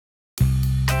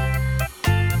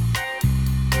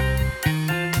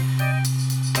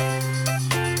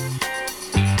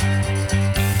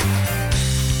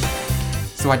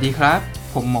วัสดีครับ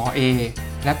ผมหมอเอ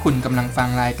และคุณกำลังฟัง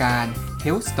รายการ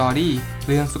Health Story เ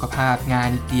รื่องสุขภาพงาน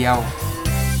นิดเดียว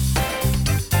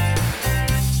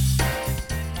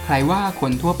ใครว่าค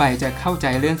นทั่วไปจะเข้าใจ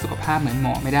เรื่องสุขภาพเหมือนหม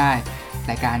อไม่ได้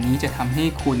รายการนี้จะทำให้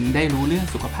คุณได้รู้เรื่อง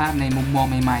สุขภาพในมุมมอง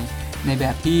ใหม่ๆในแบ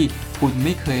บที่คุณไ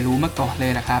ม่เคยรู้มาก่อนเล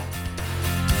ยล่ะครับ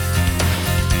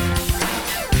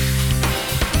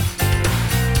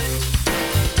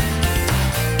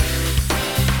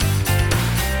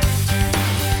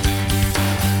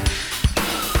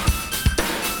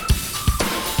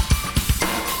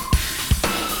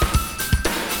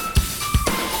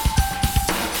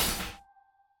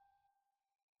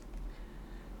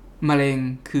มะเร็ง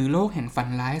คือโรคแห่งฝัน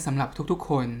ร้ายสำหรับทุกๆ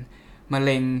คนมะเ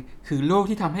ร็งคือโรค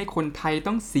ที่ทำให้คนไทย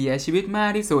ต้องเสียชีวิตมา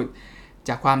กที่สุดจ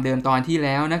ากความเดิมตอนที่แ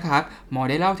ล้วนะครับหมอ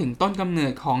ได้เล่าถึงต้นกำเนิ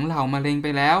ดของเหล่ามะเร็งไป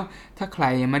แล้วถ้าใคร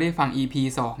ไม่ได้ฟัง EP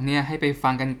 2เนี่ยให้ไปฟั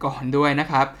งกันก่อนด้วยนะ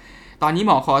ครับตอนนี้ห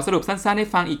มอขอสรุปสั้นๆให้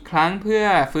ฟังอีกครั้งเพื่อ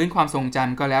ฟื้นความทรงจ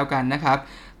ำก็แล้วกันนะครับ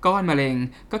ก้อนมะเร็ง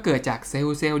ก็เกิดจากเซล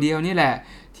ล์เดียวนี่แหละ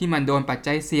ที่มันโดนปัจ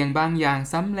จัยเสี่ยงบางอย่าง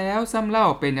ซ้ำแล้วซ้ำเล่า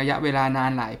เป็นระยะเวลานา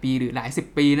นหลายปีหรือหลาย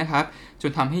10ปีนะครับจ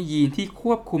นทำให้ยีนที่ค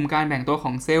วบคุมการแบ่งตัวข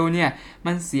องเซลล์เนี่ย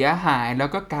มันเสียหายแล้ว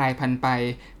ก็กลายพันธุ์ไป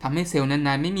ทำให้เซลล์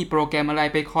นั้นๆไม่มีโปรแกรมอะไร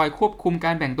ไปคอยควบคุมก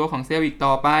ารแบ่งตัวของเซลล์อีก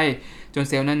ต่อไปจน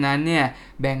เซลล์นั้นๆเนี่ย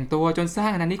แบ่งตัวจนสร้า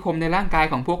งอาณานิคมในร่างกาย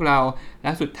ของพวกเราแล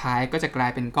ะสุดท้ายก็จะกลา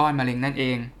ยเป็นก้อนมะเร็งนั่นเอ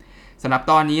งสำหรับ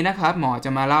ตอนนี้นะครับหมอจะ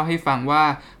มาเล่าให้ฟังว่า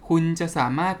คุณจะสา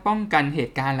มารถป้องกันเห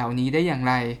ตุการณ์เหล่านี้ได้อย่าง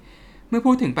ไรเมื่อ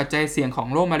พูดถึงปัจจัยเสี่ยงของ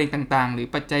โรคมะเร็งต่างๆหรือ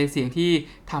ปัจจัยเสี่ยงที่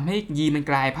ทำให้ยีนมัน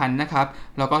กลายพันธุ์นะครับ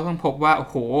เราก็ต้องพบว่าโอ้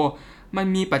โหมัน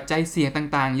มีปัจจัยเสี่ยง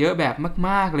ต่างๆเยอะแบบม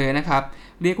ากๆเลยนะครับ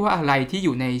เรียกว่าอะไรที่อ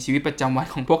ยู่ในชีวิตประจำวัน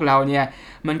ของพวกเราเนี่ย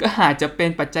มันก็อาจจะเป็น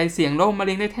ปัจจัยเสี่ยงโรคมะเ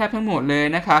ร็งได้แทบทั้งหมดเลย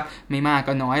นะครับไม่มาก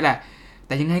ก็น้อยแหละแ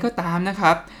ต่ยังไงก็ตามนะค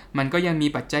รับมันก็ยังมี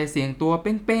ปัจจัยเสี่ยงตัวเ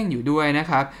ป้งๆอยู่ด้วยนะ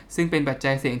ครับซึ่งเป็นปัจ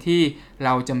จัยเสี่ยงที่เร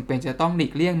าจำเป็นจะต้องหลี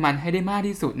กเลี่ยงมันให้ได้มาก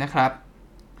ที่สุดนะครับ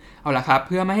เอาล่ะครับเ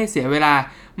พื่อไม่ให้เสียเวลา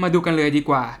มาดูกันเลยดี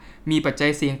กว่ามีปัจจัย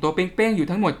เสี่ยงตัวเป้งๆอยู่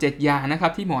ทั้งหมด7อย่างนะครั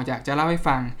บที่หมออยากจะเล่าให้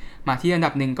ฟังมาที่อันดั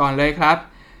บ1ก่อนเลยครับ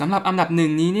สำหรับอันดับ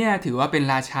1นี้เนี่ยถือว่าเป็น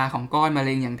ราชาของก้อนมะเ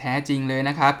ร็งอย่างแท้จริงเลย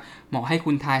นะครับหมอให้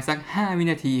คุณทายสัก5วิ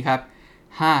นาทีครับ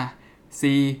5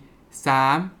 4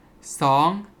 3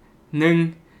 2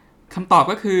 1คำตอบ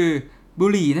ก็คือบุ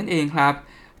หรี่นั่นเองครับ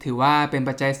ถือว่าเป็น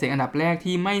ปัจจัยเสี่ยงอันดับแรก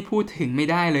ที่ไม่พูดถึงไม่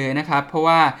ได้เลยนะครับเพราะ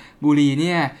ว่าบุหรี่เ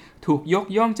นี่ยถูกยก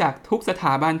ย่องจากทุกสถ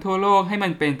าบันทั่วโลกให้มั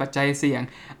นเป็นปัจจัยเสี่ยง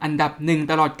อันดับ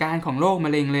1ตลอดกาลของโรคมะ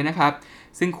เร็งเลยนะครับ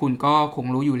ซึ่งคุณก็คง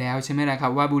รู้อยู่แล้วใช่ไหมล่ะครั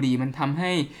บว่าบุหรี่มันทำใ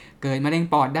ห้เกิดมะเร็ง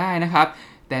ปอดได้นะครับ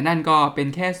แต่นั่นก็เป็น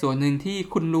แค่ส่วนหนึ่งที่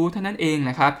คุณรู้เท่านั้นเอง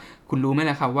นะครับคุณรู้ไหม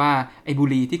ล่ะครับว่าไอ้บุ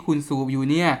หรี่ที่คุณสูบอยู่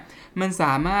เนี่ยมันส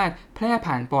ามารถแพร่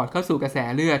ผ่านปอดเข้าสู่กระแส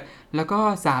เลือดแล้วก็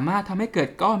สามารถทำให้เกิด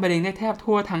ก้อนมะเร็งได้แทบ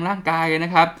ทั่วทั้งร่างกายเลยน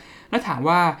ะครับแล้วถาม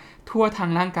ว่าทั่วทั้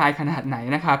งร่างกายขนาดไหน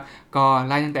นะครับก็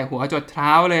ไล่ตั้งแต่หัวจดเท้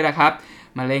าเลยละครับ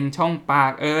มะเร็งช่องปา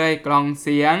กกล่องเ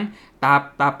สียง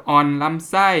ตับอ่อนลำ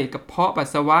ไส้กระเพาะปัส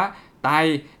สาวะไต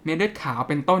เม็ดเลือดขาว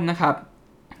เป็นต้นนะครับ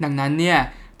ดังนั้นเนี่ย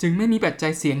จึงไม่มีปัจจั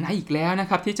ยเสี่ยงไหนอีกแล้วนะ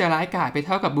ครับที่จะร้ายกาจไปเ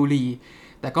ท่ากับบุหรี่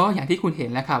แต่ก็อย่างที่คุณเห็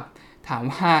นแล้วครับถาม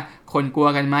ว่าคนกลัว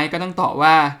กันไหมก็ต้องตอบ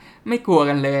ว่าไม่กลัว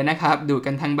กันเลยนะครับดู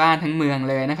กันทั้งบ้านทั้งเมือง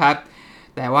เลยนะครับ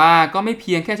แต่ว่าก็ไม่เ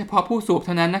พียงแค่เฉพาะผู้สูบเ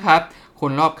ท่านั้นนะครับค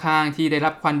นรอบข้างที่ได้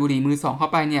รับควันบุหรี่มือ2เข้า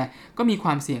ไปเนี่ยก็มีคว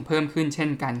ามเสี่ยงเพิ่มขึ้นเช่น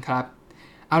กันครับ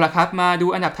เอาล่ะครับมาดู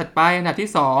อันดับถัดไปอันดับที่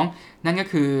2นั่นก็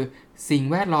คือสิ่ง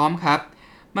แวดล้อมครับ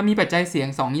มันมีปัจจัยเสี่ยง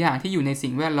2อย่างที่อยู่ใน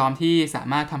สิ่งแวดล้อมที่สา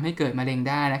มารถทำให้เกิดมะเร็ง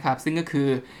ได้นะครับซึ่งก็คือ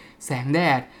แสงแด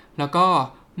ดแล้วก็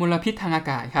มลพิษทางอา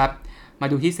กาศครับมา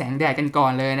ดูที่แสงแดดกันก่อ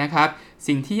นเลยนะครับ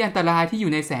สิ่งที่อันตรายที่อ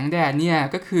ยู่ในแสงแดดเนี่ย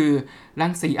ก็คือรั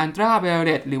งสีอัลตราไวโอเ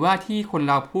ลตหรือว่าที่คน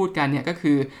เราพูดกันเนี่ยก็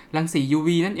คือรังสี UV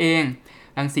นั่นเอง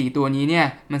รังสีตัวนี้เนี่ย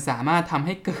มันสามารถทำใ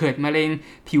ห้เกิดมะเร็ง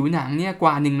ผิวหนังเนี่ยก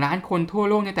ว่า1ล้านคนทั่ว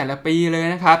โลกในแต่ละปีเลย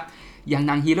นะครับอย่างห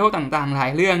นังฮีโร่ต่างๆหลา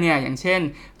ยเรื่องเนี่ยอย่างเช่น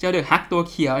เจ้าเดอะฮักตัว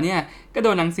เขียวเนี่ยก็โด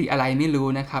นรังสีอะไรไม่รู้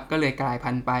นะครับก็เลยกลาย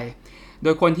พันธุ์ไปโด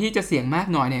ยคนที่จะเสี่ยงมาก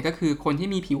หน่อยเนี่ยก็คือคนที่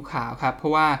มีผิวขาวครับเพรา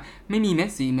ะว่าไม่มีเม็ด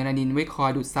สีเมลานินไว้คอย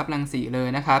ดูดซับรังสีเลย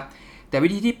นะครับแต่วิ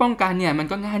ธีที่ป้องกันเนี่ยมัน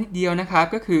ก็ง่ายนิดเดียวนะครับ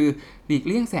ก็คือหลีกเ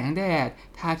ลี่ยงแสงแดด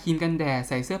ทาครีมกันแดดใ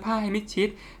ส่เสื้อผ้าให้มิดชิด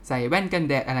ใส่แว่นกัน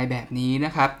แดดอะไรแบบนี้น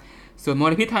ะครับส่วนม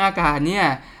ลพิษทางอากาศเนี่ย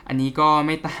อันนี้ก็ไ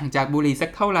ม่ต่างจากบุหรี่สัก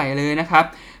เท่าไหร่เลยนะครับ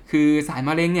คือสาร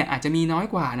มะเร็งเนี่ยอาจจะมีน้อย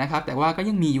กว่านะครับแต่ว่าก็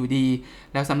ยังมีอยู่ดี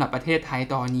แล้วสำหรับประเทศไทย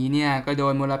ตอนนี้เนี่ยก็โด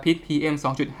นมลพิษ PM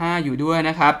 2.5 อยู่ด้วย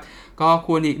นะครับก็ค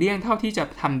วรหลีกเลี่ยงเท่าที่จะ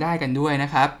ทำได้กันด้วยนะ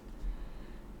ครับ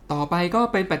ต่อไปก็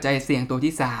เป็นปัจจัยเสี่ยงตัว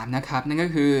ที่3นะครับนั่นก็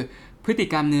คือพฤติ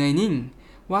กรรมเหนื่อยนิ่ง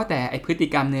ว่าแต่ไอพฤติ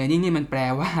กรรมเหนื่อยนิ่งนี่มันแปล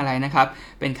ว่าอะไรนะครับ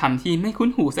เป็นคำที่ไม่คุ้น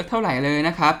หูสักเท่าไหร่เลยน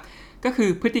ะครับ ก็คือ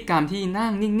พฤติกรรมที่นั่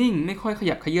งนิ่งๆไม่ค่อยข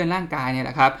ยับเขยื้อนร่างกายเนี่ยแห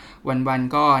ละครับวัน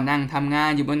ๆก็นั่งทำงา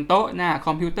นอยู่บนโต๊ะหน้าค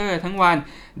อมพิวเตอร์ทั้งวัน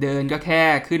เดินก็แค่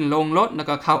ขึ้นลงรถแล้ว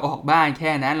ก็เข้าออกบ้านแ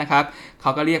ค่นั้นแหละครับเข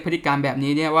าก็เรียกพฤติกรรมแบบ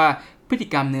นี้เนี่ยว่าพฤติ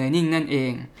กรรมเนื้อนิ่งนั่นเอ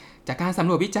งจากการสำ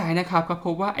รวจวิจัยนะครับก็พ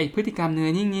บว่าไอ้พฤติกรรมเนื้อ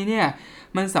นิ่งนี้เนี่ย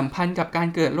มันสัมพันธ์กับการ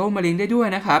เกิดโรคมะเร็งได้ด้วย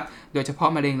นะครับโดยเฉพาะ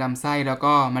มะเร็งลำไส้แล้ว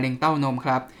ก็มะเร็งเต้านมค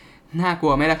รับน่ากลั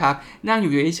วไหมล่ะครับนั่งอ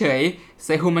ยู่เฉยๆเซ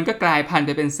ลล์มันก็กลายพันธุ์ไป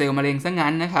เป็นเซลล์มะเร็งซะ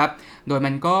งั้นนะครับโดย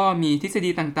มันก็มีทฤษ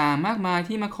ฎีต่างๆมากมาย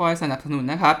ที่มาคอยสนับสนุน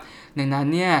นะครับดังนั้น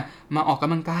เนี่ยมาออกก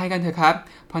ำลังกายกันเถอะครับ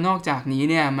เพราะนอกจากนี้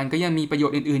เนี่ยมันก็ยังมีประโยช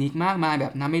น์อื่นๆอีกมากมายแบ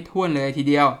บนับไม่ถ้วนเลยที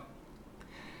เดียว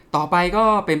ต่อไปก็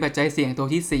เป็นปัจจัยเสี่ยงตัว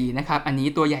ที่4นะครับอันนี้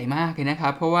ตัวใหญ่มากเลยนะครั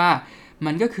บเพราะว่า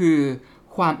มันก็คือ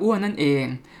ความอ้วนนั่นเอง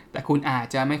แต่คุณอาจ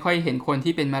จะไม่ค่อยเห็นคน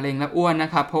ที่เป็นมะเร็งและอ้วนน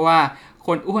ะครับเพราะว่าค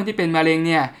นอ้วนที่เป็นมะเร็งเ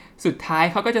นี่ยสุดท้าย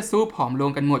เขาก็จะสู้ผอมล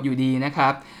งกันหมดอยู่ดีนะครั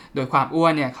บโดยความอ้ว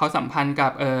นเนี่ยเขาสัมพันธ์กั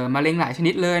บมะเร็งหลายช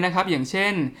นิดเลยนะครับอย่างเช่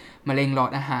นมะเร็งหลอ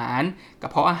ดอาหารกระ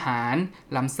เพาะอาหาร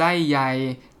ลำไส้ใหญ่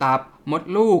ตับมด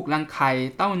ลูกรังไข่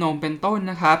เต้านมเป็นต้น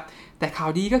นะครับแต่ข่าว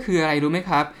ดีก็คืออะไรรู้ไหม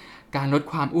ครับการลด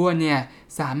ความอ้วนเนี่ย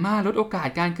สามารถลดโอกาส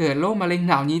การเกิดโรคมะเร็งเ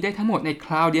หล่านี้ได้ทั้งหมดในค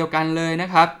ราวเดียวกันเลยนะ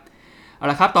ครับเอา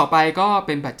ละครับต่อไปก็เ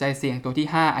ป็นปัจจัยเสี่ยงตัวที่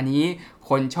5อันนี้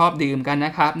คนชอบดื่มกันน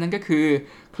ะครับนั่นก็คือ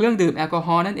เครื่องดื่มแอลกอฮ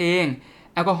อล์นั่นเอง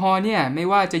แอลกอฮอล์เนี่ยไม่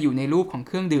ว่าจะอยู่ในรูปของเ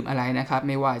ครื่องดื่มอะไรนะครับไ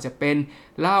ม่ว่าจะเป็น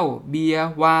เหล้าเบียร์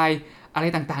ไวน์อะไร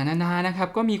ต่างๆนานานะครับ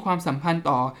ก็มีความสัมพันธ์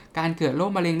ต่อการเกิดโร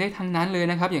คมะเร็งได้ทั้งนั้นเลย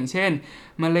นะครับอย่างเช่น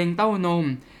มะเร็งเต้านม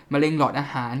มะเร็งหลอดอา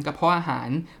หารกระเพาะอาหาร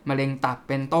มะเร็งตับเ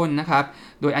ป็นต้นนะครับ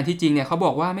โดยอันที่จริงเนี่ยเขาบ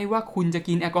อกว่าไม่ว่าคุณจะ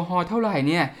กินแอลกอฮอล์เท่าไหร่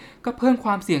เนี่ยก็เพิ่มคว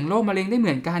ามเสี่ยงโรคมะเร็งได้เห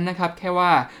มือนกันนะครับแค่ว่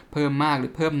าเพิ่มมากหรื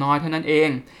อเพิ่มน้อยเท่านั้นเอง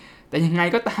แต่ยังไง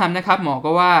ก็ตามนะครับหมอ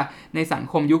ก็ว่าในสัง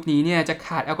คมยุคนี้เนี่ยจะข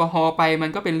าดแอลกอฮอล์ไปมัน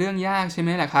ก็เป็นเรื่องยากใช่ไหม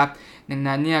ล่ะครับดัง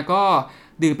นั้นเนี่ยก็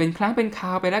ดื่มเป็นครั้งเป็นคร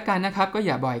าวไปแล้วกันนะครับก็อ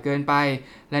ย่าบ่อยเกินไป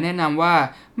และแนะนำว่า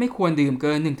ไม่ควรดื่มเ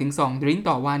กิน 1-2 ดริงก์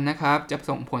ต่อวันนะครับจะ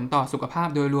ส่งผลต่อสุขภาพ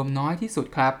โดยรวมน้อยที่สุด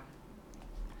ครับ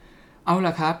เอาล่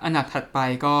ะครับอันดับถัดไป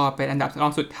ก็เป็นอันดับรอ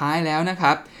งสุดท้ายแล้วนะค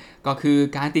รับก็คือ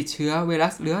การติดเชื้อไวรั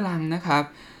สเรื้อรังนะครับ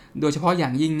โดยเฉพาะอย่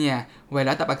างยิ่งเนี่ยไว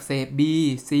รัสตับอักเสบ B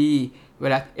C ไว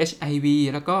รัส HIV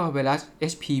แล้วก็ไวรัส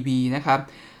HPV นะครับ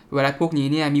ไวรัสพวกนี้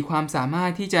เนี่ยมีความสามาร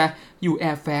ถที่จะอยู่แอ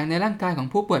บแฝงในร่างกายของ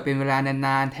ผู้ป่วยเป็นเวลาน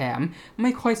านๆแถมไ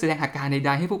ม่ค่อยแสดงอาการใด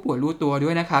ๆให้ผู้ป่วยรู้ตัวด้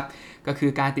วยนะครับก็คื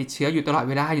อการติดเชื้ออยู่ตลอด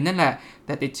เวลาอยู่นั่นแหละแ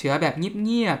ต่ติดเชื้อแบบเ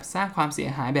งียบๆสร้างความเสีย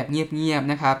หายแบบเงียบ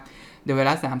ๆนะครับโดยไว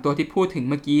รัส3ตัวที่พูดถึง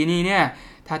เมื่อกี้นี่เนี่ย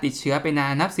ถ้าติดเชื้อไปนา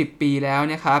นนับ10 ปีแล้ว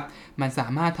นะครับมันสา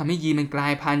มารถทำให้ยีนมันกลา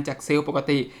ยพันธุ์จากเซลล์ปก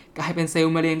ติกลายเป็นเซล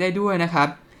ล์มะเร็งได้ด้วยนะครับ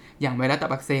อย่างไวรัสตั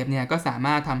บอักเสบเนี่ยก็สาม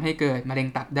ารถทำให้เกิดมะเร็ง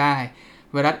ตับได้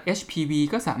ไวรัส HPV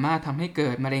ก็สามารถทำให้เกิ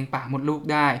ดมะเร็งปากมดลูก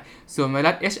ได้ส่วนไว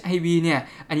รัส HIV เนี่ย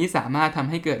อันนี้สามารถทำ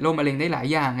ให้เกิดโรคมะเร็งได้หลาย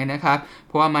อย่างเลยนะครับเ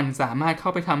พราะว่ามันสามารถเข้า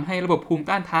ไปทำให้ระบบภูมิ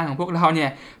ต้านทานของพวกเราเนี่ย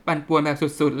ปั่นป่วนแบบ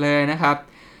สุดๆเลยนะครับ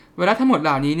ไวรัสทั้งหมดเห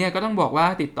ล่านี้เนี่ยก็ต้องบอกว่า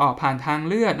ติดต่อผ่านทาง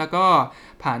เลือดแล้วก็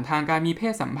ผ่านทางการมีเพ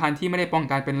ศสัมพันธ์ที่ไม่ได้ป้อง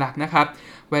กันเป็นหลักนะครับ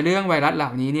เรื่องไวรัสเหล่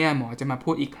านี้เนี่ยหมอจะมาพู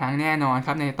ดอีกครั้งแน่นอนค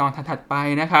รับในตอนถัดๆไป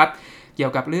นะครับเกี่ย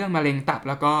วกับเรื่องมะเร็งตับ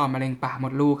แล้วก็มะเร็งปากม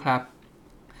ดลูกครับ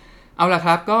เอาล่ะค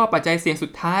รับก็ปัจจัยเสี่ยงสุ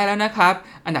ดท้ายแล้วนะครับ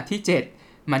อันดับที่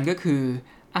7มันก็คือ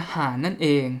อาหารนั่นเอ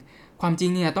งความจริ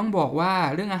งเนี่ยต้องบอกว่า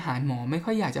เรื่องอาหารหมอไม่ค่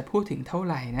อยอยากจะพูดถึงเท่าไ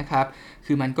หร่นะครับ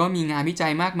คือมันก็มีงานวิจั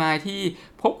ยมากมายที่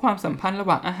พบความสัมพันธ์ระห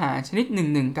ว่างอาหารชนิดห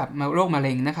นึ่งกับโรคมะเ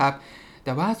ร็งนะครับแ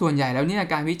ต่ว่าส่วนใหญ่แล้วเนี่ย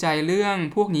การวิจัยเรื่อง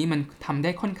พวกนี้มันทำไ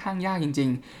ด้ค่อนข้างยากจริง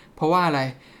ๆเพราะว่าอะไร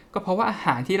ก็เพราะว่าอาห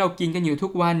ารที่เรากินกันอยู่ทุ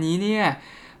กวันนี้เนี่ย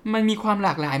มันมีความหล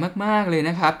ากหลายมากๆเลย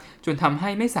นะครับจนทำให้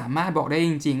ไม่สามารถบอกได้จ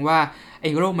ริงๆว่าไอ้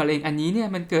โรคมะเร็งอันนี้เนี่ย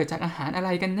มันเกิดจากอาหารอะไร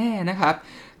กันแน่นะครับ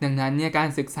ดังนั้นเนี่ยการ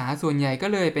ศึกษาส่วนใหญ่ก็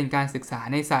เลยเป็นการศึกษา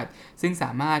ในสัตว์ซึ่งส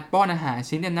ามารถป้อนอาหาร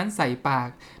ชิ้นนั้นใส่ปาก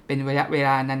เป็นระยะเวล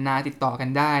านานๆติดต่อกัน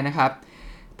ได้นะครับ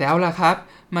แต่เอาล่ะครับ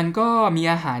มันก็มี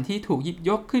อาหารที่ถูกหยิบ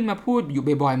ยกขึ้นมาพูดอ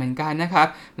ยู่บ่อยๆเหมือนกันนะครับ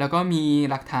แล้วก็มี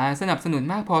หลักฐานสนับสนุน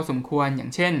มากพอสมควรอย่า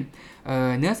งเช่น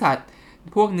เนื้อสัตว์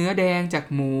พวกเนื้อแดงจาก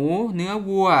หมูเนื้อ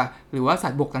วัวหรือว่าสั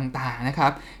ตว์บกต่างๆนะครั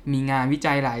บมีงานวิ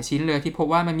จัยหลายชิ้นเลยที่พบ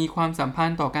ว่ามันมีความสัมพัน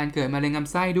ธ์ต่อการเกิดมะเร็งล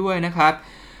ำไส้ด้วยนะครับ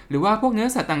หรือว่าพวกเนื้อ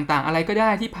สัตว์ต่างๆอะไรก็ได้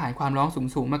ที่ผ่านความร้อน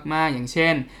สูงๆมากๆอย่างเช่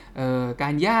นกา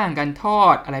รย่างการทอ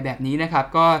ดอะไรแบบนี้นะครับ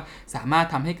ก็สามารถ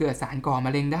ทำให้เกิดสารก่อม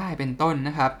ะเร็งได้เป็นต้นน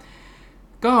ะครับ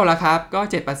ก็ละครับก็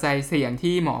7ปัจจัยเสี่ยง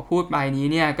ที่หมอพูดไปนี้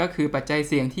เนี่ยก็คือปัจจัย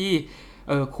เสี่ยงที่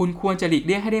คุณควรจะหลีกเ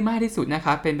ลี่ยงให้ได้มากที่สุดนะค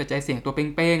รับเป็นปัจจัยเสี่ยงตัวเ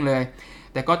ป้งๆเลย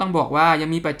แต่ก็ต้องบอกว่ายัง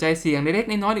มีปัจจัยเสี่ยงเล็กๆ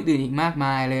น้อยๆอื่นๆอีกมากม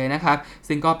ายเลยนะครับ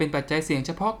ซึ่งก็เป็นปัจจัยเสี่ยงเ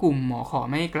ฉพาะกลุ่มหมอขอ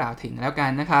ไม่กล่าวถึงแล้วกั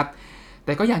นนะครับแ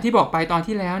ต่ก็อย่างที่บอกไปตอน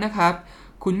ที่แล้วนะครับ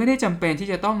คุณไม่ได้จำเป็นที่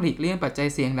จะต้องหลีกเลี่ยงปัจจัย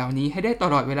เสี่ยงเหล่านี้ให้ได้ต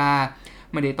ลอดเวลา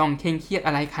ไม่ได้ต้องเคร่งเครียดอ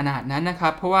ะไรขนาดนั้นนะครั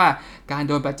บเพราะว่าการโ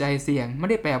ดนปัจจัยเสี่ยงไม่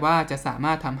ได้แปลว่าจะสาม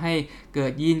ารถทำให้เกิ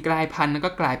ดยีนกลายพันธุ์แล้วก็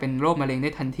กลายเป็นโรคมะเร็งได้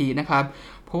ทันทีนะครับ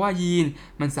ผ เพราะว่ายีน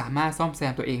มันสามารถซ่อมแซ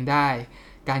มตัวเองได้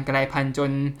การกลายพัน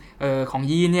ธุ์ของ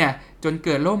ยีนเนี่ยจนเ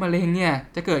กิดโรคมะเร็งเนี่ย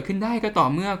จะเกิดขึ้นได้ก็ต่อ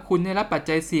เมื่อคุณได้รับปัจ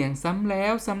จัยเสี่ยงซ้ำแล้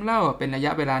วซ้ำเล่าเป็นระย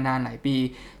ะเวลานานหลายปี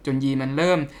จนยีนมันเ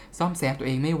ริ่มซ่อมแซมตัวเ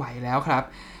องไม่ไหวแล้วครับ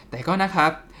แต่ก็นะครั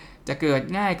บจะเกิด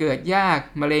ง่ายเกิดยาก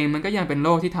มะเร็งมันก็ยังเป็นโร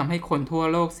คที่ทำให้คนทั่ว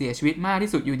โลกเสียชีวิตมากที่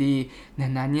สุดอยู่ดีดั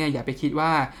งนั้นเนี่ยอย่าไปคิดว่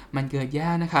ามันเกิดย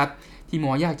ากนะครับที่หม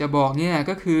ออยากจะบอกเนี่ย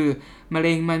ก็คือมะเ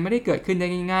ร็งมันไม่ได้เกิดขึ้นได้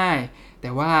ง่ายๆแต่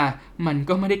ว่ามัน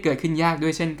ก็ไม่ได้เกิดขึ้นยากด้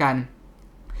วยเช่นกัน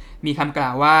มีคำกล่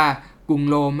าวว่ากรุง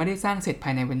โรมไม่ได้สร้างเสร็จภา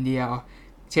ยในวันเดียว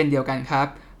เช่นเดียวกันครับ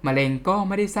มะเร็งก็ไ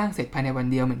ม่ได้สร้างเสร็จภายในวัน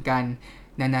เดียวเหมือนกัน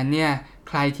ดังนั้นเนี่ย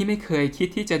ใครที่ไม่เคยคิด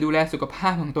ที่จะดูแลสุขภา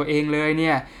พของตัวเองเลยเ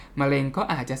นี่ยมะเร็งก็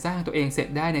อาจจะสร้างตัวเองเสร็จ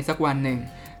ได้ในสักวันหนึ่ง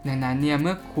ดังนั้นเนี่ยเ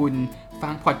มื่อคุณฟั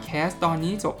งพอดแคสต์ตอน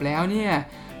นี้จบแล้วเนี่ย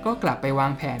ก็กลับไปวา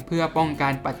งแผนเพื่อป้องกั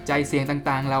นปัจจัยเสี่ยง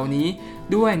ต่างๆเหล่านี้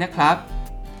ด้วยนะครับ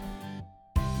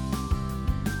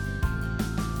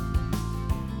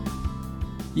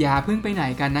อย่าเพิ่งไปไหน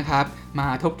กันนะครับมา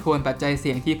ทบทวนปัจจัยเ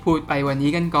สี่ยงที่พูดไปวัน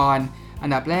นี้กันก่อนอัน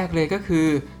ดับแรกเลยก็คือ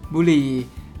บุหรี่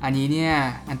อันนี้เนี่ย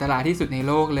อันตรายที่สุดใน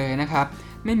โลกเลยนะครับ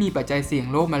ไม่มีปัจจัยเสี่ยง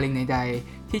โรคมะเร็งใด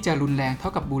ๆที่จะรุนแรงเท่า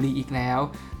กับบุหรี่อีกแล้ว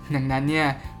ดังนั้นเนี่ย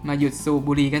มาหยุดสูบ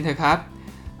บุหรี่กันเถอะครับ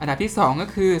อันดับที่2ก็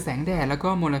คือแสงแดดแล้วก็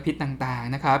มลพิษต่าง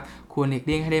ๆนะครับควรหลีกเ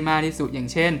ลี่ยงให้ได้มากที่สุดอย่าง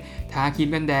เช่นทาครีม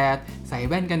กันแดดใส่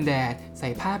แว่นกันแดดใส่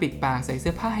ผ้าปิดปากใส่เ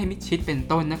สื้อผ้าให้มิดชิดเป็น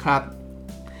ต้นนะครับ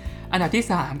อันดับที่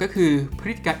3ก็คือ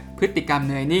พฤติกรรมเ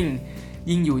หนื่อยนิ่ง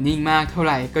ยิ่งอยู่นิ่งมากเท่าไ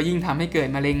หร่ก็ยิ่งทำให้เกิด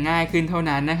มะเร็งง่ายขึ้นเท่า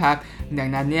นั้นนะครับดัง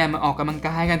นั้นเนี่ยมาออกกำลังก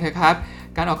ายกันเถอะครับ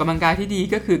การออกกำลังกายที่ดี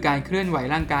ก็คือการเคลื่อนไหว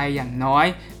ร่างกายอย่างน้อย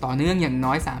ต่อเนื่องอย่าง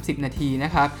น้อย30นาทีน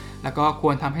ะครับแล้วก็ค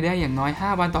วรทำให้ได้อย่างน้อย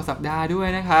5วันต่อสัปดาห์ด้วย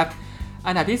นะครับ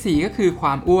อันดับที่4ก็คือคว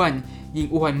ามอ้วนยิ่ง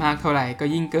อ้วนมากเท่าไหร่ก็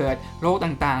ยิ่งเกิดโรค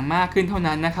ต่างๆมากขึ้นเท่า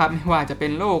นั้นนะครับไม่ว่าจะเป็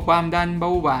นโรคความดันเบา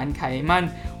หวานไขมัน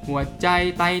หัวใจ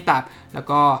ไตตับแล้ว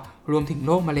ก็รวมถึงโ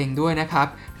รคมะเร็งด้วยนะครับ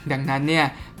ดังนั้นเนี่ย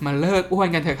มาเลิกอ้วน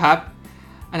กันเถอะครับ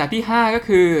อันดับที่5ก็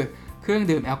คือเครื่อง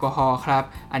ดื่มแอลกอฮอล์ครับ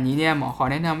อันนี้เนี่ยหมอขอ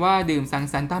แนะนำว่าดื่มสัง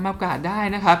สรรค์ตามโอกาสได้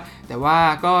นะครับแต่ว่า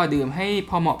ก็ดื่มให้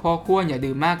พอเหมาะพอควรอย่า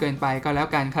ดื่มมากเกินไปก็แล้ว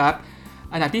กันครับ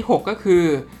อันดับที่6ก็คือ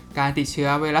การติดเชื้อ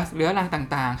ไวรัสเรื้อรัง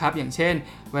ต่างๆครับอย่างเช่น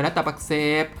ไวรัสตับอักเส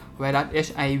บไวรัส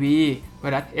HIV ไว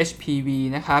รัส HPV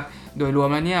นะครับโดยรวม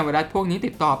แล้วเนี่ยไวรัสพวกนี้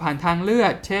ติดต่อผ่านทางเลือ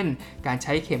ดเช่นการใ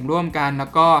ช้เข็มร่วมกันแล้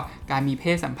วก็การมีเพ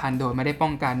ศสัมพันธ์โดยไม่ได้ป้อ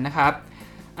งกันนะครับ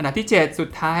อันดับที่7สุด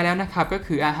ท้ายแล้วนะครับก็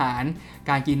คืออาหาร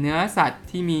การกินเนื้อสัตว์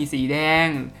ที่มีสีแดง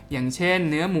อย่างเช่น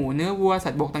เนื้อหมูเนื้อวัวสั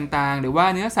ตว์บกต่างๆหรือว่า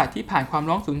เนื้อสัตว์ที่ผ่านความ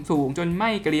ร้อนสูงๆจนไหม้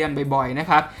เกรียมบ่อยๆนะ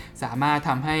ครับสามารถท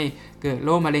ำให้เกิดโร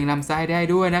คมะเร็งลำไส้ได้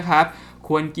ด้วยนะครับค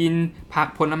วรกินผัก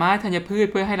ผลไม้ธัญพืช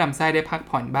เพื่อให้ลำไส้ได้พัก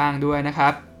ผ่อนบ้างด้วยนะครั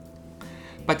บ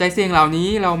ปัจจัยเสี่ยงเหล่านี้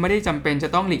เราไม่ได้จำเป็นจะ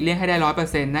ต้องหลีกเลี่ยงให้ได้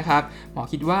 100% นะครับหมอ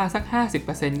คิดว่าสัก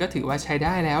 50% ก็ถือว่าใช้ไ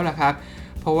ด้แล้วล่ะครับ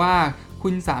เพราะว่าคุ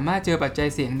ณสามารถเจอปัจจัย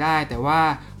เสี่ยงได้แต่ว่า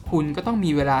คุณก็ต้อง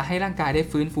มีเวลาให้ร่างกายได้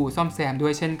ฟื้นฟูซ่อมแซมด้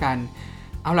วยเช่นกัน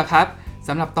เอาล่ะครับส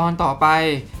ำหรับตอนต่อไป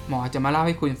หมอจะมาเล่าใ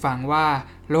ห้คุณฟังว่า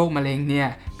โรคมะเร็งเนี่ย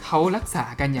เขารักษา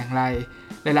กันอย่างไร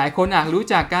หลายๆคนอาจรู้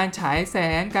จักการฉายแส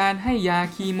งการให้ยา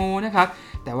คีโมนะครับ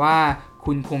แต่ว่า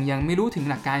คุณคงยังไม่รู้ถึง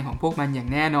หลักการของพวกมันอย่าง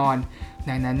แน่นอน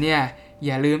ดังนั้นเนี่ยอ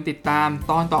ย่าลืมติดตาม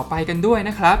ตอนต่อไปกันด้วย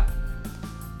นะครับ